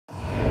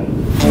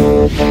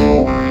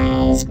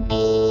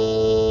Drupalize.Me.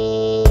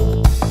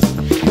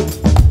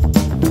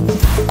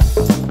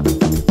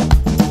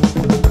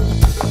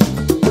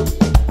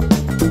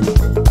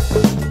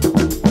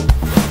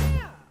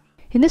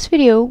 In this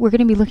video, we're going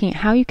to be looking at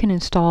how you can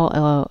install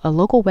a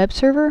local web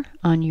server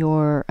on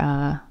your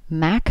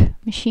Mac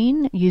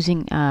machine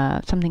using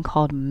something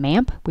called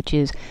MAMP, which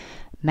is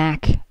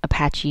Mac,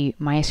 Apache,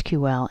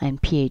 MySQL,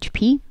 and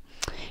PHP.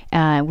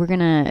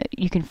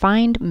 You can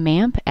find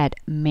MAMP at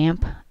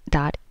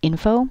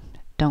mamp.info.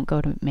 Don't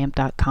go to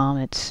mamp.com.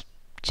 It's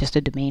just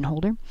a domain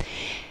holder.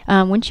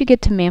 Once you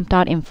get to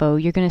mamp.info,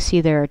 you're going to see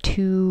there are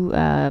two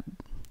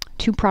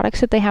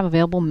products that they have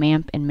available,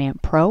 MAMP and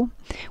MAMP Pro.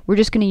 We're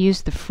just going to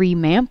use the free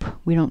MAMP.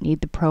 We don't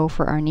need the Pro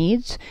for our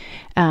needs.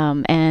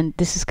 And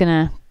this is going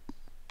to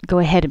go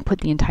ahead and put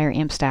the entire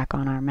AMP stack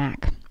on our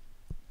Mac.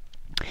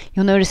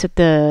 You'll notice that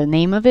the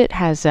name of it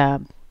has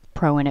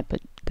Pro in it, but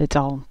it's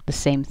all the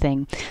same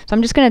thing. So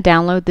I'm just going to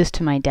download this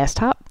to my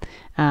desktop,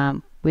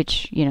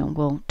 which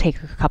will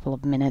take a couple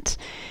of minutes.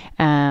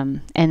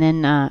 And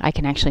then I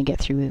can actually get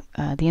through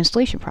the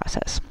installation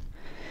process.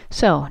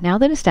 So now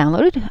that it's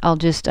downloaded, I'll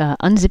just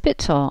unzip it.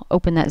 So I'll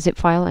open that zip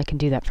file. I can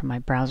do that from my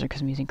browser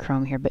because I'm using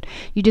Chrome here, but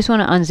you just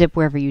want to unzip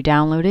wherever you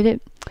downloaded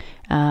it.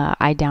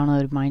 I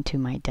downloaded mine to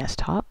my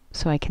desktop,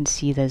 so I can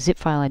see the zip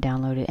file I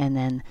downloaded and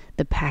then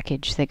the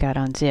package that got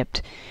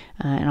unzipped.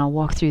 And I'll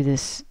walk through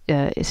this.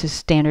 It's a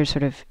standard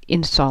sort of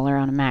installer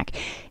on a Mac.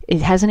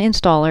 It has an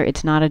installer.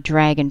 It's not a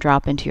drag and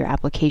drop into your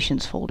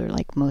applications folder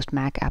like most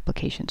Mac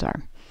applications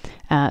are.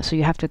 So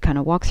you have to kind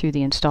of walk through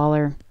the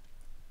installer.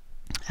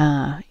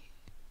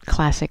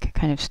 Classic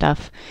kind of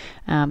stuff.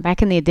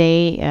 Back in the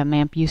day,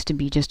 MAMP used to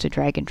be just a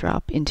drag and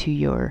drop into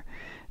your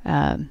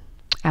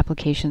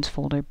applications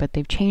folder, but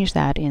they've changed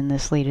that in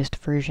this latest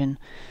version.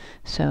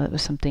 So it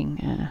was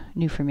something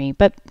new for me.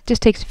 But it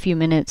just takes a few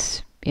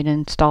minutes. It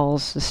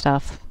installs the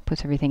stuff,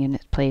 puts everything in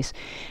its place,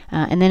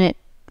 and then it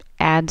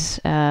adds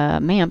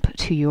MAMP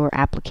to your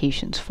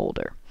applications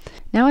folder.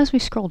 Now as we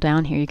scroll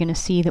down here, you're going to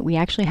see that we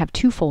actually have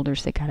two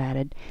folders that got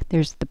added.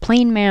 There's the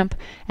plain MAMP,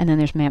 and then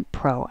there's MAMP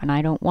Pro. And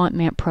I don't want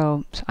MAMP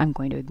Pro, so I'm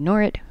going to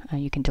ignore it.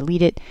 You can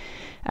delete it.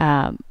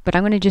 But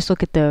I'm going to just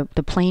look at the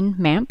plain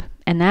MAMP,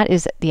 and that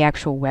is the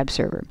actual web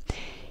server.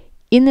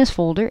 In this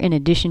folder, in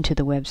addition to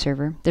the web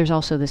server, there's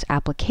also this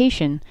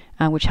application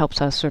which helps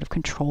us sort of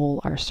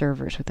control our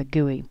servers with a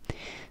GUI.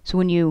 So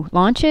when you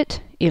launch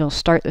it, it'll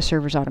start the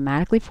servers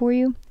automatically for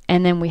you.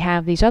 And then we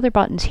have these other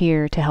buttons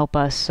here to help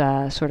us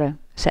sort of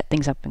set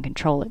things up and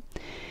control it.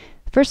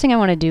 The first thing I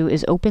want to do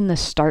is open the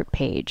start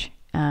page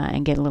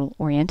and get a little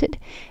oriented.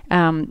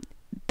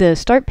 The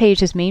start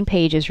page, this main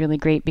page, is really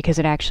great because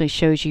it actually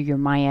shows you your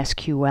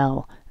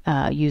MySQL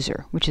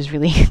user, which is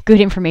really good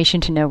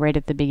information to know right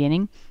at the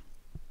beginning.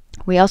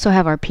 We also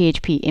have our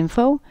PHP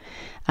info.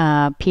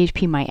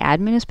 Php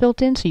Myadmin is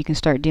built in, so you can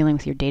start dealing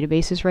with your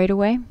databases right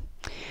away.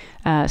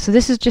 So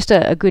this is just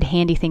a good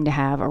handy thing to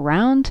have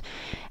around.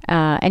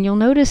 And you'll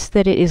notice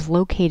that it is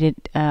located,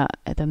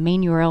 the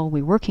main URL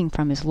we're working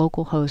from is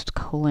localhost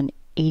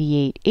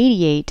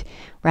 :8888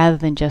 rather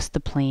than just the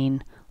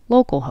plain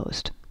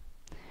localhost.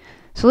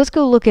 So let's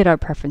go look at our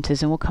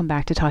preferences, and we'll come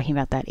back to talking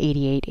about that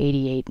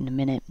 8888 in a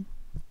minute.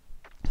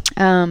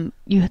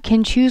 You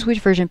can choose which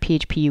version of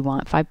PHP you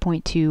want,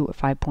 5.2 or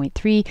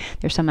 5.3.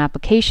 There's some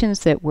applications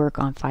that work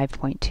on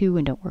 5.2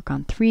 and don't work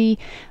on 3.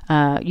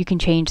 You can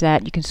change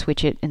that. You can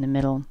switch it in the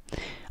middle.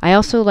 I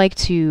also like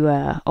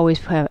to always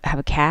have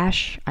a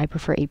cache. I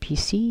prefer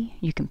APC.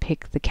 You can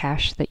pick the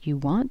cache that you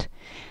want.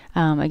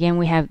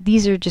 Again,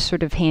 these are just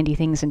sort of handy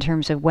things in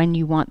terms of when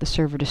you want the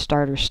server to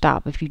start or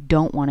stop. If you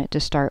don't want it to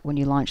start when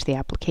you launch the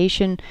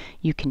application,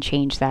 you can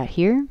change that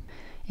here.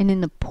 And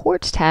in the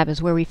ports tab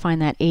is where we find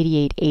that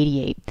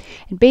 8888.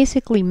 And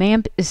basically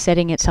MAMP is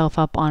setting itself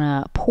up on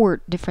a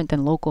port different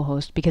than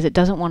localhost because it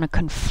doesn't want to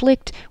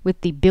conflict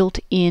with the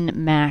built-in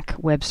Mac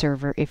web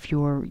server if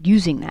you're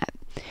using that.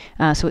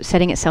 So it's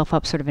setting itself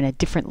up sort of in a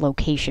different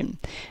location.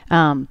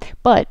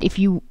 But if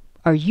you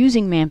are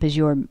using MAMP as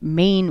your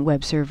main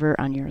web server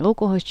on your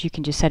localhost, you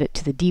can just set it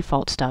to the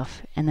default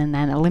stuff, and then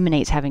that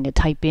eliminates having to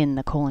type in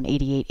the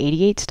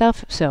 :8888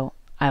 stuff. So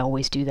I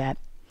always do that.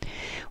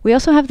 We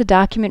also have the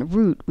document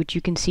root, which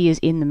you can see is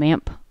in the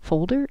MAMP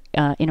folder,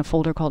 in a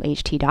folder called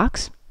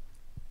htdocs.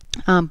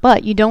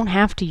 But you don't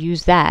have to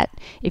use that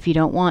if you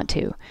don't want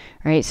to,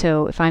 right?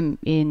 So if I'm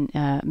in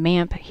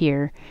MAMP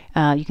here,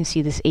 you can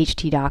see this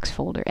htdocs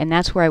folder, and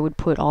that's where I would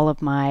put all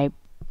of my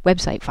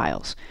website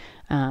files.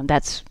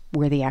 That's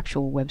where the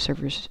actual web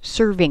server is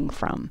serving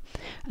from.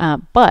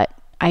 But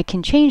I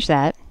can change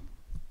that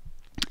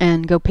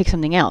and go pick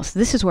something else.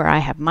 This is where I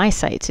have my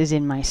sites, is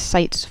in my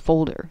sites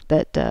folder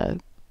that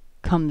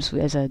comes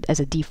as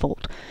a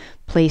default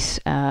place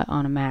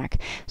on a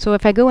Mac. So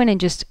if I go in and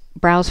just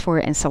browse for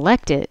it and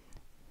select it,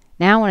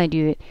 now when I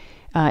do it,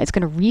 it's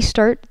going to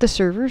restart the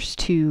servers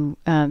to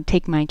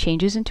take my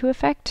changes into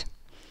effect.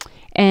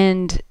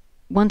 And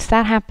once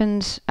that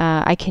happens,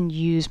 I can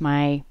use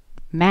my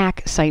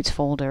Mac sites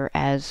folder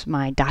as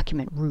my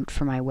document root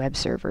for my web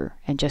server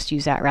and just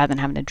use that rather than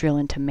having to drill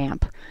into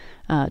MAMP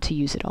to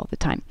use it all the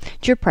time.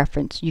 It's your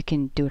preference. You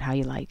can do it how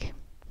you like.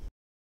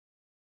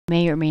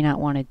 May or may not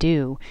want to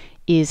do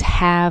is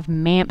have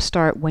MAMP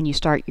start when you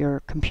start your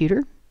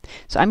computer.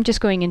 So I'm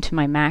just going into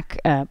my Mac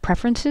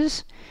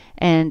preferences,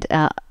 and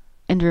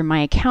under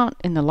my account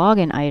in the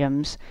login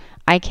items,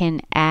 I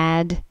can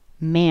add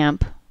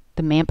MAMP,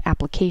 the MAMP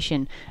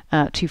application,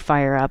 to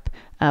fire up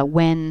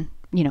when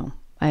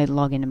I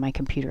log into my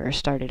computer or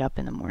start it up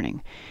in the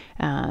morning.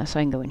 So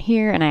I can go in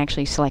here and I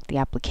actually select the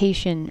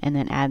application and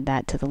then add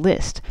that to the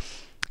list.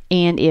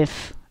 And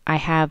if I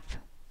have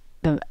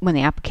when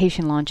the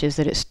application launches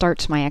that it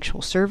starts my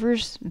actual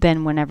servers,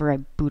 then whenever I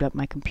boot up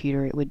my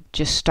computer, it would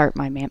just start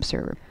my MAMP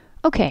server.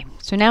 Okay,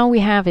 so now we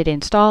have it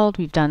installed,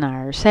 we've done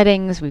our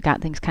settings, we've got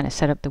things kind of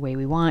set up the way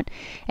we want,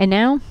 and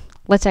now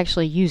let's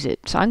actually use it.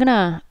 So I'm going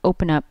to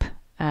open up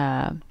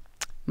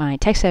my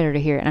text editor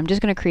here, and I'm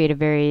just going to create a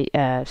very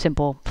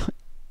simple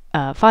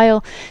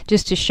file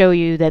just to show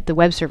you that the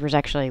web server is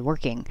actually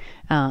working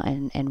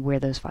and where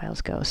those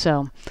files go.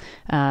 So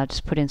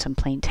just put in some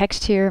plain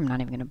text here. I'm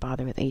not even going to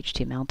bother with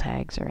HTML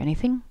tags or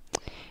anything.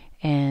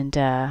 And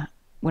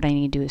what I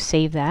need to do is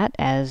save that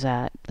as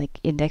like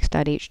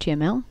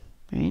index.html,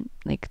 right?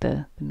 Like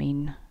the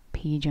main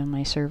page on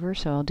my server.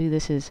 So I'll do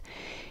this as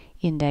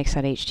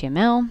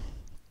index.html.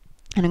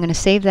 And I'm going to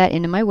save that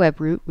into my web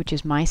root, which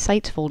is my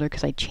sites folder,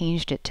 because I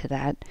changed it to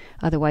that.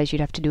 Otherwise, you'd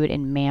have to do it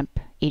in MAMP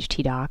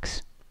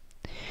htdocs.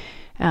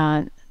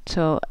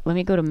 So let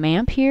me go to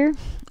MAMP here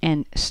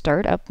and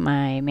start up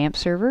my MAMP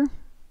server.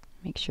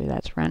 Make sure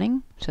that's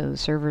running. So the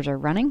servers are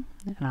running,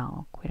 and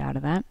I'll quit out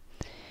of that.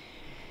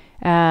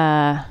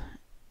 Now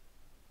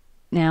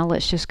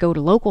let's just go to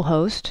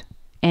localhost,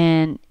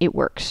 and it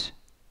works.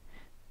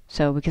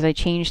 So because I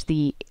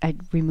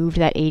removed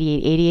that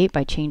 8888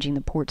 by changing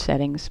the port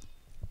settings.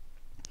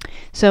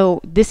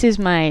 So this is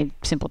my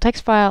simple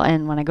text file,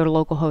 and when I go to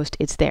localhost,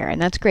 it's there, and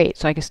that's great.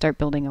 So I can start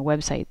building a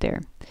website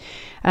there.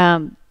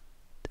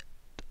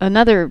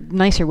 Another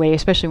nicer way,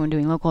 especially when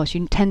doing localhost,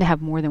 you tend to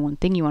have more than one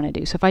thing you want to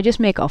do. So if I just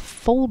make a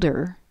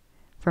folder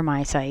for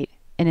my site,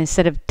 and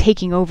instead of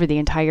taking over the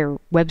entire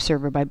web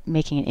server by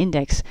making an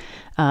index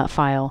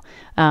file,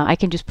 I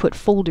can just put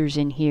folders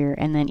in here,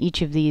 and then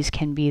each of these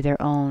can be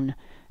their own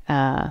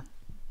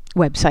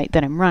website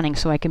that I'm running,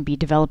 so I can be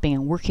developing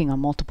and working on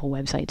multiple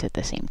websites at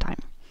the same time.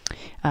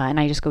 And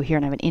I just go here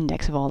and I have an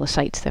index of all the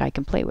sites that I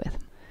can play with.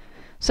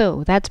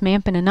 So that's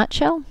MAMP in a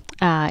nutshell.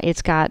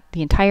 It's got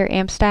the entire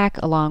AMP stack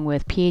along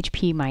with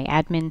PHP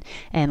Myadmin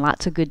and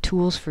lots of good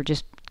tools for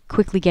just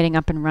quickly getting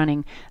up and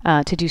running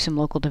to do some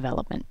local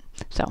development.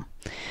 So,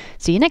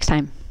 see you next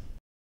time.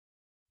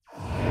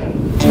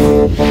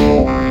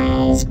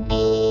 Drupalize.Me